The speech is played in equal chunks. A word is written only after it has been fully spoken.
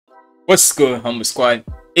What's good, Humble Squad?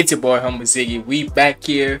 It's your boy Humble Ziggy. We back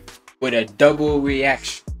here with a double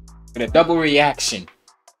reaction.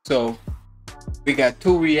 So we got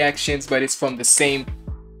two reactions, but it's from the same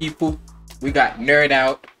people. We got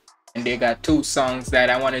NerdOut, and they got two songs that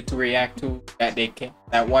I wanted to react to.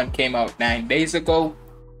 That one came out 9 days ago,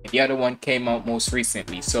 and the other one came out most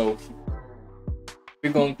recently. So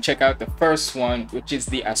we're gonna check out the first one, which is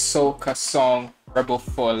the Ahsoka song "Rebel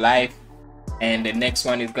for Life." And the next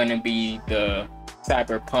one is gonna be the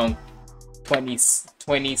Cyberpunk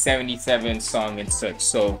 2077 song and such.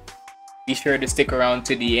 So be sure to stick around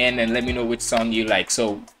to the end and let me know which song you like.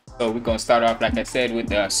 So we're gonna start off, like I said, with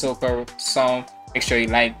the Ahsoka song. Make sure you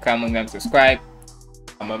like, comment, and subscribe.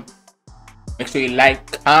 Make sure you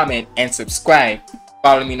like, comment, and subscribe.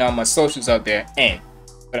 Follow me on all my socials out there. And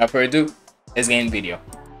without further ado, let's get in the video.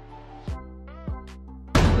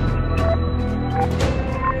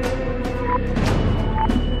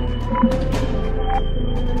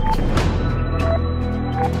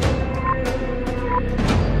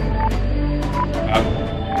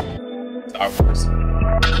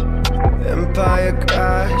 Empire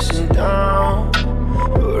crashing down,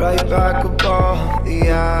 right back above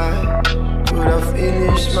the eye. Could I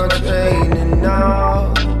finish my training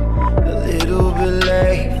now? A little bit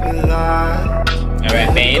late for that.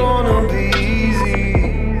 Alright, babe. It's gonna be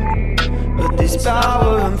easy, but this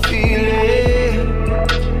power I'm feeling.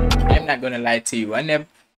 I'm not gonna lie to you.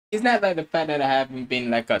 It's not like the fact that I haven't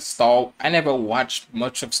been like I never watched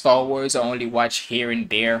much of Star Wars. I only watch here and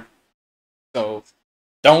there. So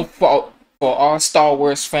don't fault for all Star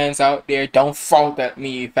Wars fans out there. Don't fault at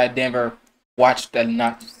me if I never watched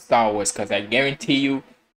enough Star Wars, because I guarantee you,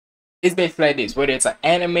 it's basically like this. Whether it's an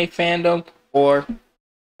anime fandom or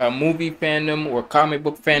a movie fandom or comic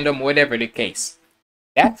book fandom, whatever the case,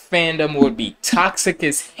 that fandom will be toxic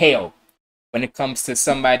as hell when it comes to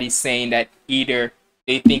somebody saying that either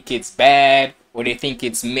they think it's bad or they think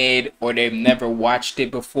it's mid or they've never watched it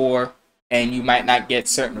before, and you might not get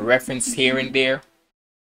certain reference here and there.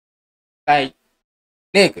 Like,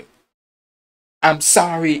 nigga, I'm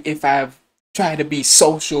sorry if I've tried to be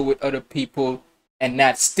social with other people and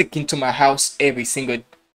not sticking to my house every single.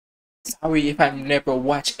 Sorry if I've never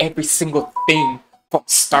watched every single thing from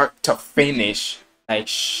start to finish. Like,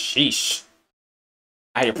 sheesh.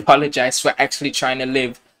 I apologize for actually trying to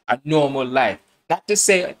live a normal life. Not to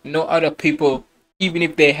say no other people, even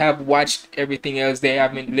if they have watched everything else, they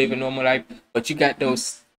haven't lived a normal life. But you got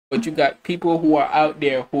people who are out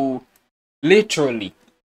there who literally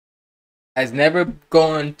has never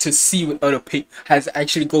gone to see with other people, has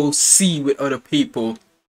actually go see with other people,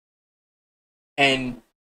 and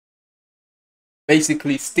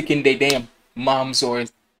basically stick in their damn mom's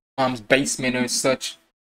basement or such.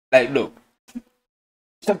 Like, look,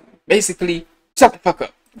 basically, shut the fuck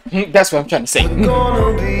up. That's what I'm trying to say. It's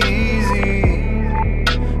gonna be easy,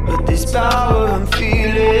 but this power I'm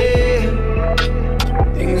feeling,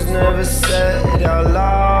 things never said out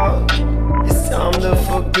loud. It's time to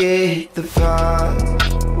forget the past.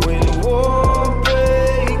 When war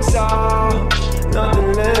breaks out,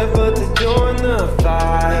 nothing left but to join the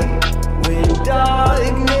fight. When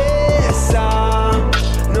darkness out,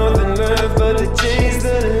 nothing left but to chase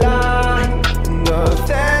the light. And the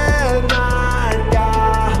fair might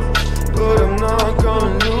die, but I'm not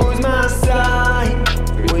gonna lose my sight.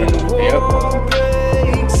 When war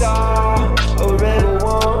breaks out, a rebel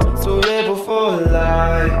wants a rebel for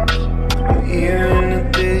life. I'm hearing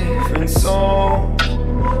a different song,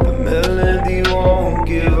 the melody won't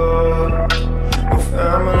give up. My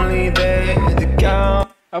family there to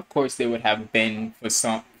count. Of course, they would have Ben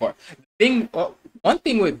one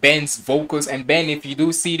thing with Ben's vocals, and Ben, if you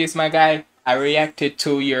do see this, my guy, I reacted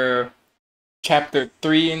to your chapter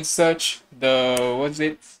 3 and such. Was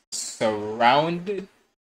it Surrounded?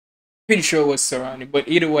 Pretty sure it was Surrounded, but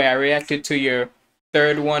either way, I reacted to your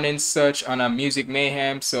third one and such on a Music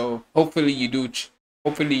Mayhem. So hopefully you do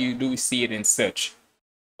see it and such.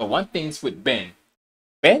 But one thing's with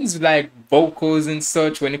Ben's like vocals and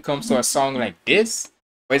such when it comes to a song like this,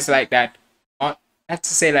 where it's like that, not to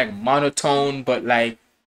say like monotone, but like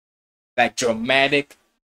dramatic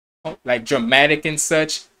and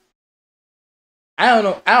such. I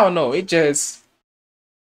don't know. It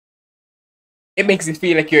makes it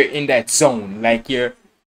feel like you're in that zone, like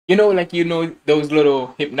those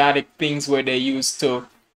little hypnotic things where they used to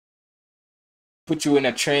put you in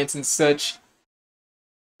a trance and such.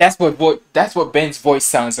 That's what Ben's voice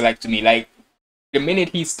sounds like to me. Like, the minute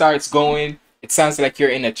he starts going, it sounds like you're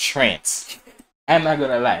in a trance. I'm not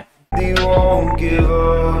gonna lie. They won't give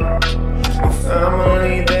up. My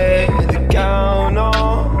family there to count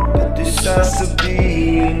on, but this has to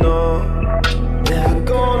be enough.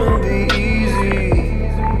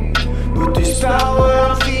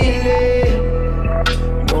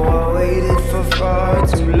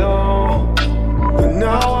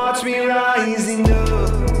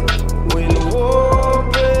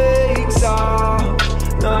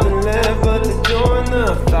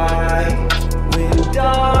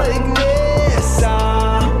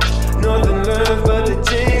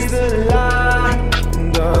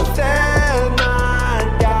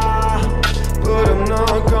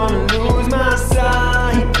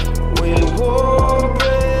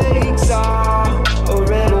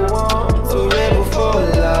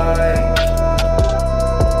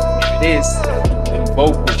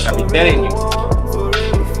 telling you.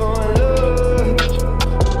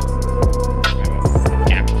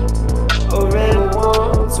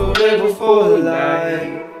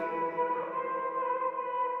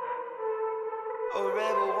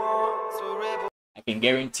 I can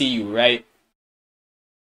guarantee you, right?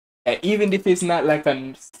 Even if it's not like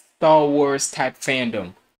a Star Wars type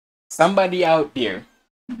fandom, somebody out there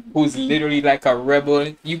who's literally like a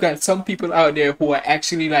rebel. You got some people out there who are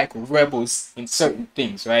actually like rebels in certain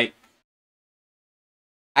things, right?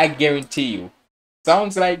 I guarantee you,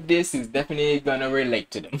 songs like this is definitely gonna relate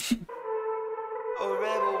to them.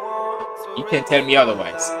 You can't tell me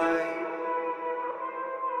otherwise.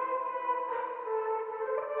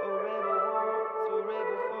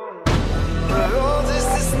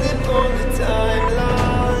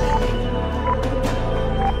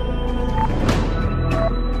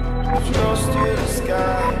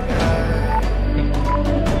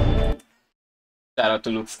 Shout out to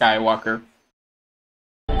Luke Skywalker.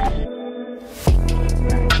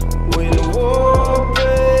 When the war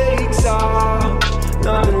breaks out,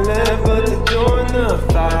 nothing left but to join the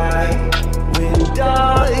fight. When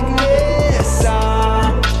darkness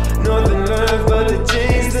out, nothing left but to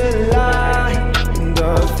chase the light. And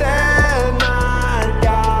the fan might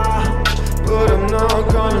die, but I'm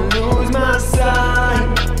not gonna lose my sight.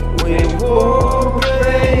 When war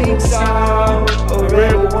breaks out, a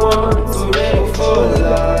rebel wants a rebel for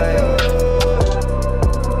life.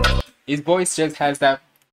 His voice just has that.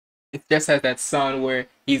 It just has that sound where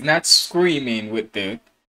he's not screaming with it,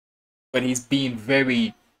 but he's being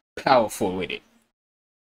very powerful with it.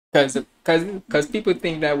 Cause people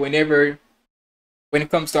think that when it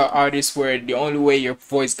comes to artists, where the only way your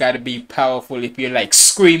voice gotta be powerful if you're like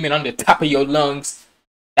screaming on the top of your lungs,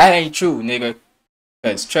 that ain't true, nigga.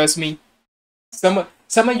 Cause trust me, some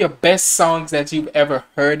of your best songs that you've ever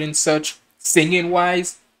heard and such, singing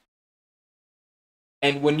wise,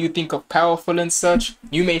 and when you think of powerful and such,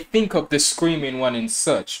 you may think of the screaming one and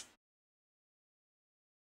such.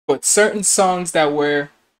 But certain songs that were,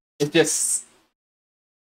 it's just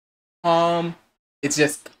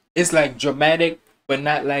it's like dramatic, but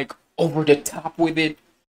not like over the top with it,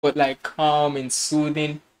 but like calm and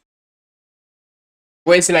soothing.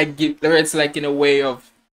 Where it's like in a way of,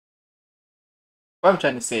 what I'm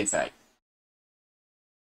trying to say is like,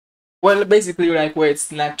 well, basically like where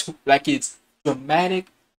it's not too, like it's dramatic,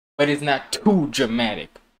 but it's not too dramatic.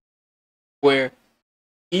 Where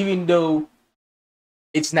even though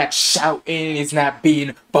it's not shouting, it's not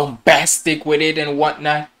being bombastic with it and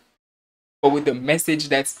whatnot, but with the message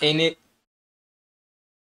that's in it,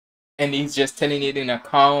 and he's just telling it in a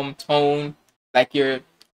calm tone, like you're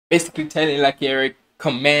basically telling like you're a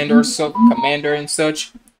commander and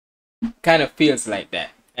such. Kind of feels like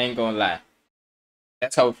that. I ain't gonna lie.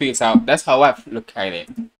 That's how it feels. That's how I look at it.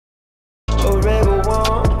 A rebel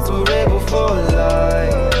wants a rebel for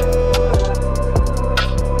life.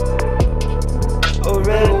 A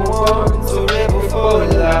rebel wants a rebel for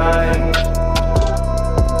life.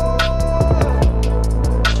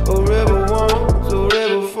 A rebel wants a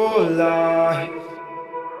rebel for life.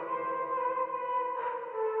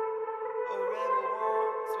 A rebel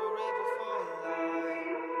wants a rebel for life.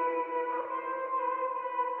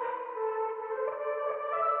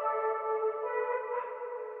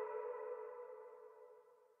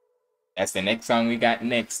 That's the next song we got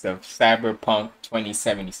next of Cyberpunk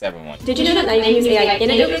 2077 one. Did you know that now you can use AI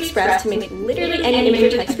in Adobe Express to make literally any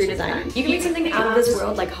image or text for your design? You can make something out of this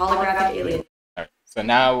world like holographic aliens. Alright, so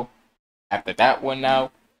now, after that one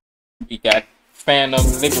now, we got Phantom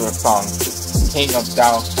Liberal song, King of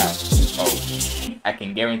Dogtown. Oh, I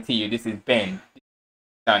can guarantee you this is Ben.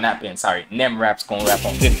 No, not Ben, sorry. Nem Rap's gonna rap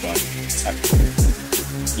on this one.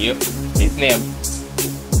 Yep, it's Nem.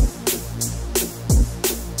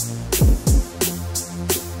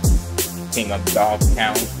 King of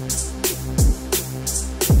Dogtown.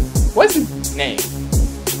 What's his name?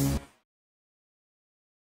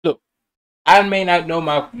 Look, I may not know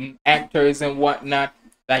my actors and whatnot,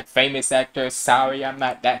 like famous actors. Sorry, I'm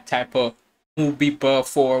not that type of movie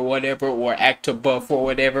buff or whatever, or actor buff or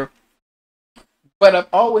whatever. But I've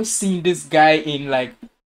always seen this guy in like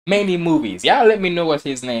many movies. Y'all let me know what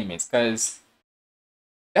his name is, cause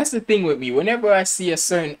that's the thing with me. Whenever I see a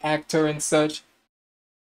certain actor and such,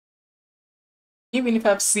 even if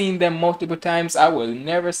I've seen them multiple times, I will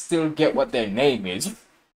never still get what their name is.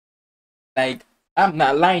 Like, I'm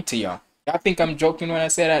not lying to y'all. Y'all think I'm joking when I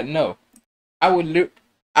say that? No. I would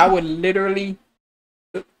literally,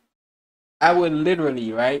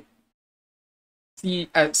 right, see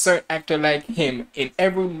a certain actor like him in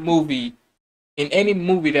every movie, in any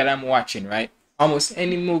movie that I'm watching, right? Almost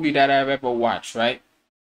any movie that I've ever watched, right?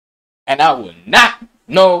 and I will not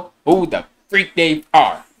know who the freak they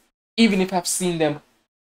are, even if I've seen them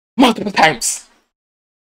multiple times.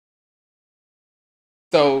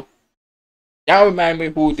 So, y'all remind me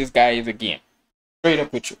who this guy is again. Straight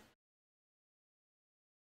up with you.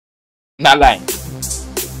 Not lying.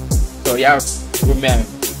 So, y'all remember.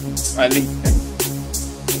 At least.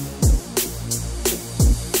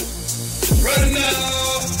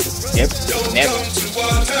 Yep. Never.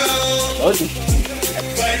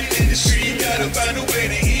 Fighting in the street, gotta find a way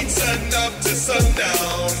to eat sun up to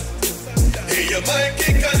sundown. Hey, you might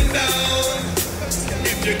get gunned down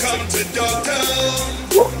if you come to Dogtown.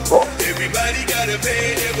 Everybody gotta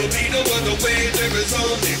pay, there will be no other way, there is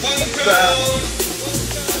only one crown.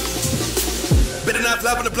 Better not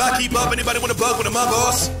flap on the block, keep up, anybody wanna bug with a my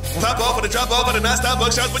boss? Pop off on the drop off on the non-stop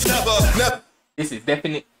bug shots with your top off. Now, This is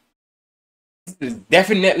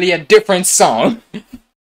definitely a different song.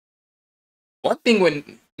 One thing with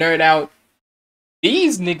NerdOut,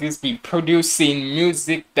 these niggas be producing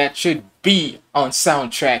music that should be on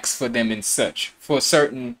soundtracks for them and such. For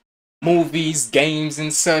certain movies, games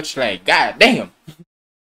and such. Like, goddamn.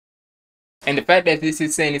 And the fact that this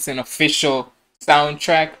is saying it's an official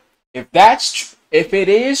soundtrack, if it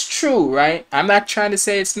is true, right? I'm not trying to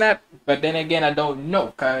say it's not, but then again, I don't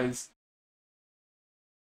know, cause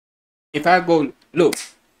if I go look,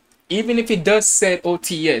 even if it does say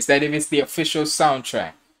OTS, that if it's the official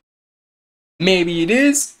soundtrack, maybe it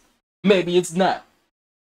is, maybe it's not.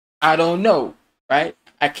 I don't know, right?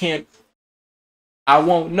 I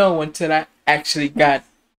won't know until I actually got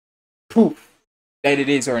proof that it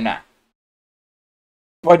is or not.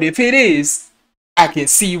 But if it is, I can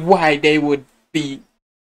see why they would be.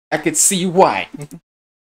 I could see why.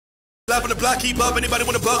 flap on the block, keep up, anybody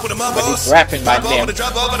wanna bug with a my But boss? he's rapping by Pop off them. on the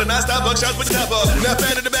drop off on the non-stop bug shots with your top off. Now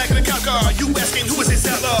fan in the back of the cop car, you asking who is this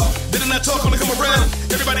outlaw? Did I not talk when I come around?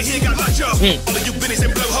 Everybody here got locked up. All of you bennies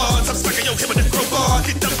and blowhards, I'm smacking your head with the crowbar.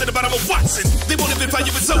 Get dumped to the bottom of Watson. They won't even find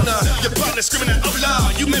you in Zona. Your partner screaming at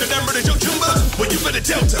outlaw. You made it down, murdered your Jumba. Well, you better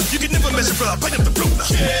Delta. You can never measure up. I am the ruler.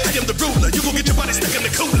 I am the ruler. You gon' get your body stuck in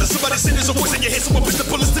the cooler. Somebody send there's a voice in your head, someone push the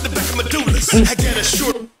bullets to the back of medullas. I got a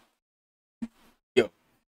short. Yo.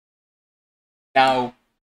 Now,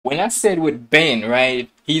 when I said with Ben, right,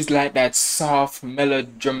 he's like that soft,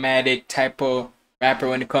 melodramatic type of rapper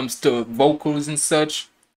when it comes to vocals and such.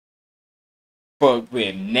 But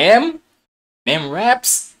with them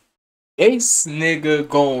raps, this nigga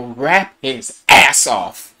gon' rap his ass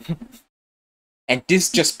off. And this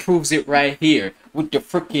just proves it right here with the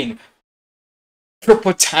freaking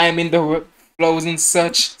triple time in the flows and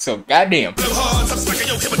such. So goddamn.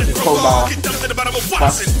 Cobalt.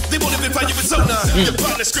 They won't even find you in Zona. Your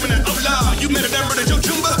partner screaming at outlaw. You made it down, murdered your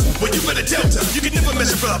Jumba. Well, you better Delta. You can never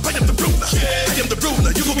measure up. I am the ruler. I am the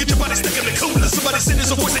ruler. You gon' get your body stuck in the cooler. Somebody send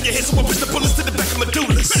there's a voice in your head, someone push the bullets to the back of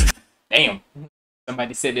medullas. Damn.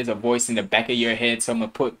 Somebody said there's a voice in the back of your head, so I'm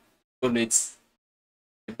gonna put bullets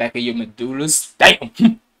in the back of your medullas.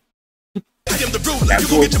 Damn. I am the ruler. You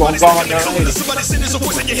gon' get your body stuck in the cooler. Somebody send there's a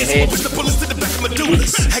voice in your head, someone push the bullets to the back of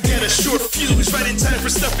medullas. I got a short fuse right in time for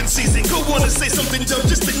stuffing season. Go on and say something dumb,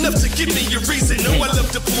 just enough to give me your reason. No, I love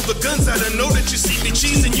to pull the guns out. I know that you see me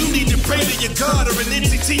cheesing. You need to pray to your God or an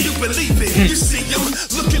entity you believe in. You see him,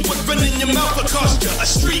 look at what running your mouth will cost you. A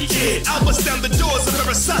street kid, I bust down the doors of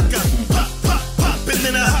Ahsoka. Pop, pop, pop, and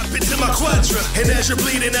then I hop into my quadra. And as you're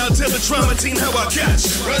bleeding out, tell the trauma team how I got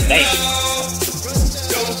you. Run now,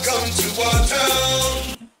 don't come to our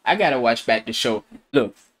town. I gotta watch back the show.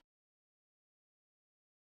 Look.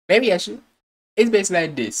 Maybe I should. It's basically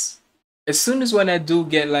like this. As soon as when I do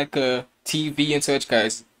get like a TV and such,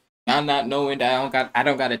 cause I'm not knowing that I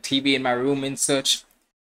don't got a TV in my room and such.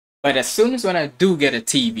 But as soon as when I do get a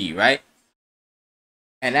TV, right?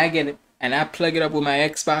 And I get it and I plug it up with my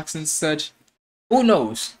Xbox and such, who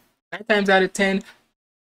knows? 9 times out of 10,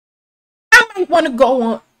 I might want to go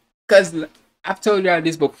on, cause I've told y'all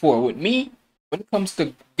this before. With me, when it comes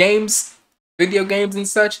to games, video games and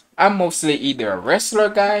such, I'm mostly either a wrestler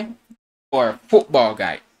guy or a football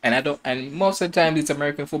guy. And most of the time it's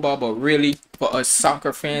American football, but really for us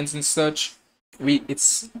soccer fans and such,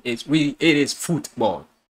 it is football.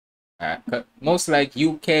 Most like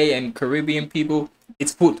UK and Caribbean people,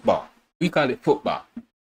 it's football. We call it football.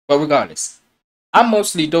 But regardless, I'm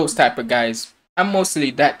mostly those type of guys. I'm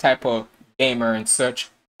mostly that type of gamer and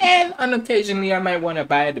such. And occasionally I might want to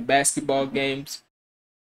buy the basketball games.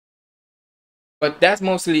 But that's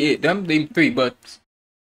mostly it. Them 3. But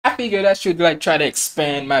I figured I should like try to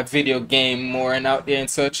expand my video game more and out there and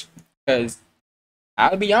such. Because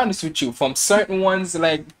I'll be honest with you, from certain ones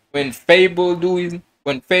like when Fable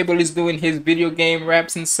is doing his video game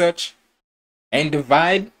raps and such, and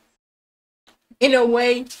Divide, in a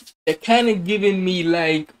way, they're kind of giving me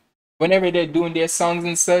like whenever they're doing their songs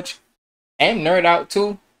and such, and Nerd Out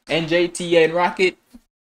too, and JT and Rocket.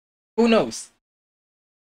 Who knows?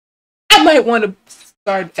 I might want to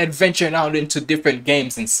start adventuring out into different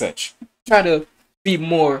games and such. Try to be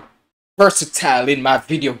more versatile in my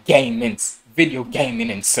video gaming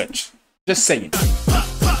and such. Just saying.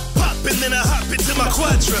 And then I hop into my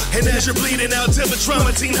quadra. And as you're bleeding out, tell the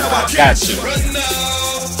trauma team how I got you. Run now.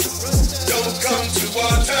 Don't come to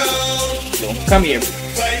our town. Don't come here.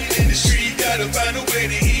 Fighting in the street, gotta find a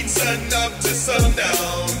way to eat sun up to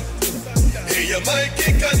sundown. Hey, you might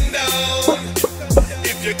get gunned down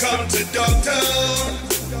if you come to Dogtown.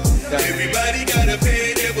 Everybody gotta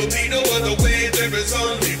pay, there will be no other way. There is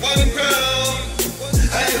only one crown.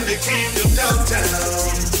 I am the king of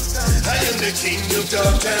Dogtown. I am the king of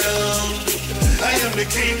Dogtown. I am the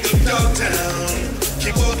king of Dogtown.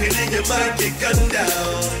 Keep walking and you might get gunned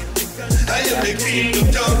down. I am the king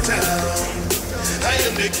of Dogtown. I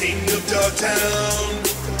am the king of Dogtown.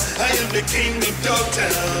 I am the king of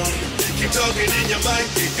Dogtown. Keep talking and you might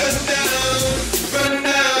get gunned down. Run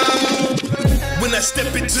now. When I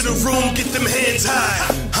step into the room, get them hands high.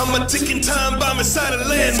 I'm a ticking time bomb inside a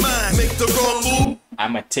landmine. Make the wrong move.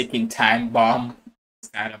 I'm a ticking time bomb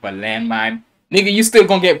inside of a landmine. Nigga, you still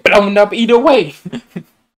gonna get blown up either way.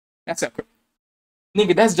 That's a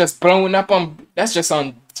nigga. That's just blowing up on. That's just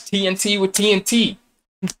on TNT with TNT.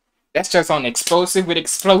 That's just on explosive with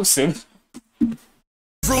explosive.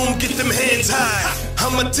 Room, get them hands high.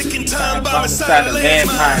 I'm a ticking time bomb inside a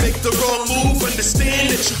landmine. Make the wrong move,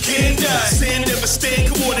 understand that you can't die. Stand, never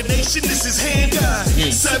stand, coordination, this is hand-eye.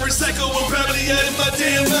 Cyber psycho, I'm probably out of my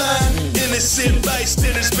damn mind. Innocent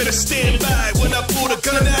bystanders better stand by. When I pull the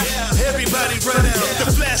gun out, everybody run out.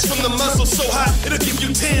 The flash from the muzzle so hot, it'll give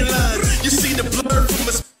you 10 lines. You see the blur from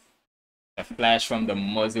the... The flash from the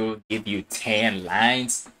muzzle give you 10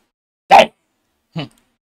 lines. Damn!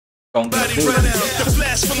 Body run out. The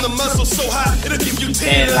flash from the muzzle so hot, it'll give you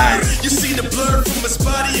 10 lines. You see the blur from his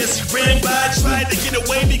body as he ran by. Tried to get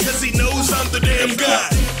away because he knows I'm the damn guy.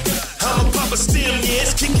 I'm a Papa Stem, yeah,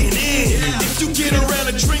 it's kicking in. If you get around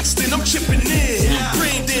the drinks, then I'm chipping in.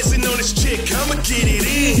 Brain dancing on this chick, I'ma get it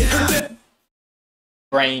in.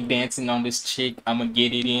 Brain dancing on this chick, I'ma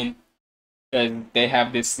get it in. Because they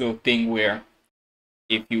have this little thing where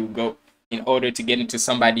if you go, in order to get into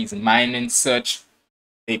somebody's mind and such,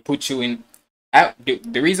 they put you in.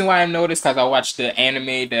 The reason why I noticed, because I watched the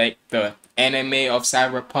anime, the anime of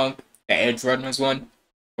Cyberpunk, the Edge Runners one,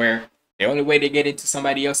 where the only way to get into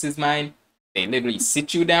somebody else's mind, they literally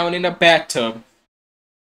sit you down in a bathtub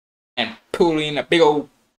and pull in a big old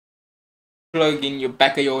plug in your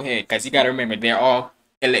back of your head. Because you gotta remember, they're all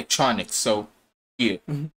electronics. So yeah.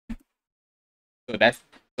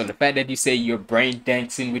 So the fact that you say you're brain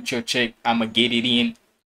dancing with your chick, I'ma get it in,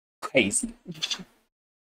 crazy.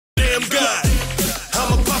 Damn God,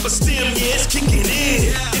 I'm a Papa Stem, yeah, it's kicking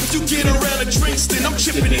in. If you get around the drinks, then I'm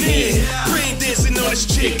chipping in. Brain dancing on this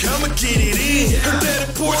chick, I'ma get it in. Her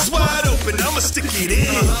that port's wide open, I'ma stick it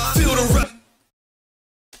in. Feel the rock.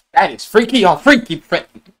 That is freaky on freaky.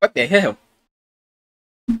 What the hell?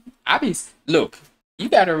 Look, you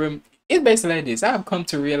gotta remember, it's basically like this. I've come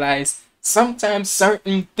to realize sometimes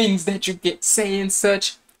certain things that you get saying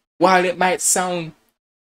such, while it might sound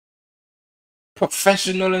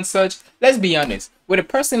professional and such, let's be honest, with a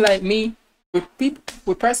person like me, with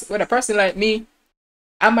a person like me,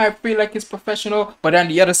 I might feel like it's professional, but on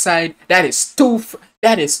the other side, that is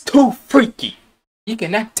too freaky. You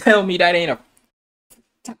cannot tell me that ain't a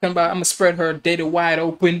talking about. I'm gonna spread her data wide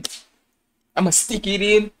open, I'm gonna stick it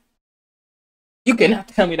in. You cannot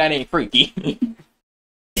tell me that ain't freaky.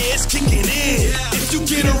 Yeah, it's kicking in. If you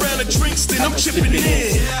get around the drinks, then I'm chipping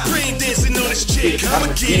in. Brain dancing on this chick, I'ma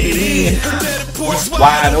get it in. Her that port's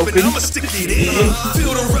wide open, I'ma stick it in.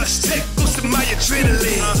 Feel the rush, tech boosting my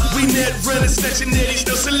adrenaline. We net runners, snatching netties,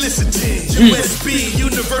 no soliciting. USB,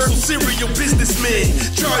 universal serial businessman.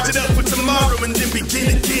 Charge it up for tomorrow and then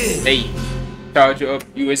begin again. Hey, charge up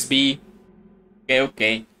USB.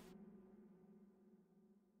 Okay.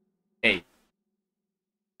 Hey,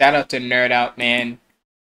 shout out to NerdOut, man.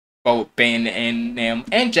 Both Ben and them,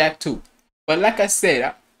 and Jack too. But like I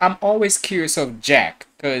said, I'm always curious of Jack,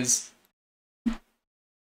 because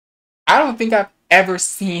I don't think I've ever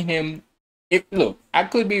seen him. Look, I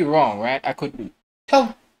could be wrong, right? I could be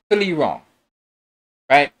totally wrong,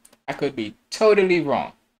 right? I could be totally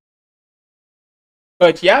wrong.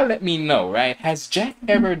 But y'all let me know, right? Has Jack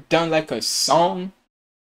ever done like a song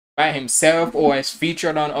by himself or has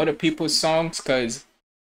featured on other people's songs? Because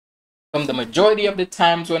from the majority of the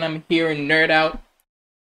times when I'm hearing Nerd Out,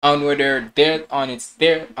 on whether they're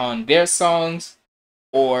on their songs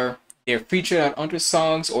or they're featured on other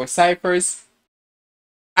songs or ciphers.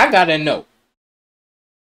 I gotta know.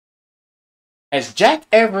 Has Jack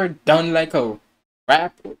ever done like a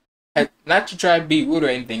rap? Not to try to be rude or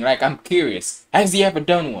anything. Like, I'm curious. Has he ever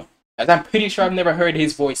done one? As I'm pretty sure I've never heard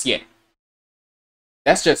his voice yet.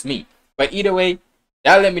 That's just me. But either way,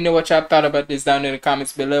 y'all let me know what y'all thought about this down in the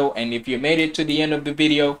comments below. And if you made it to the end of the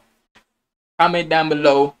video, comment down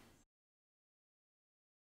below.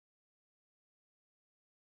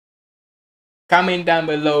 Comment down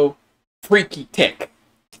below, freaky tech.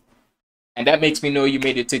 And that makes me know you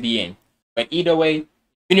made it to the end. But either way,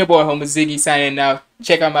 been your boy Homer Ziggy signing out.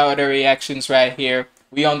 Check out my other reactions right here.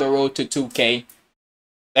 We on the road to 2K.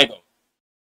 Let go.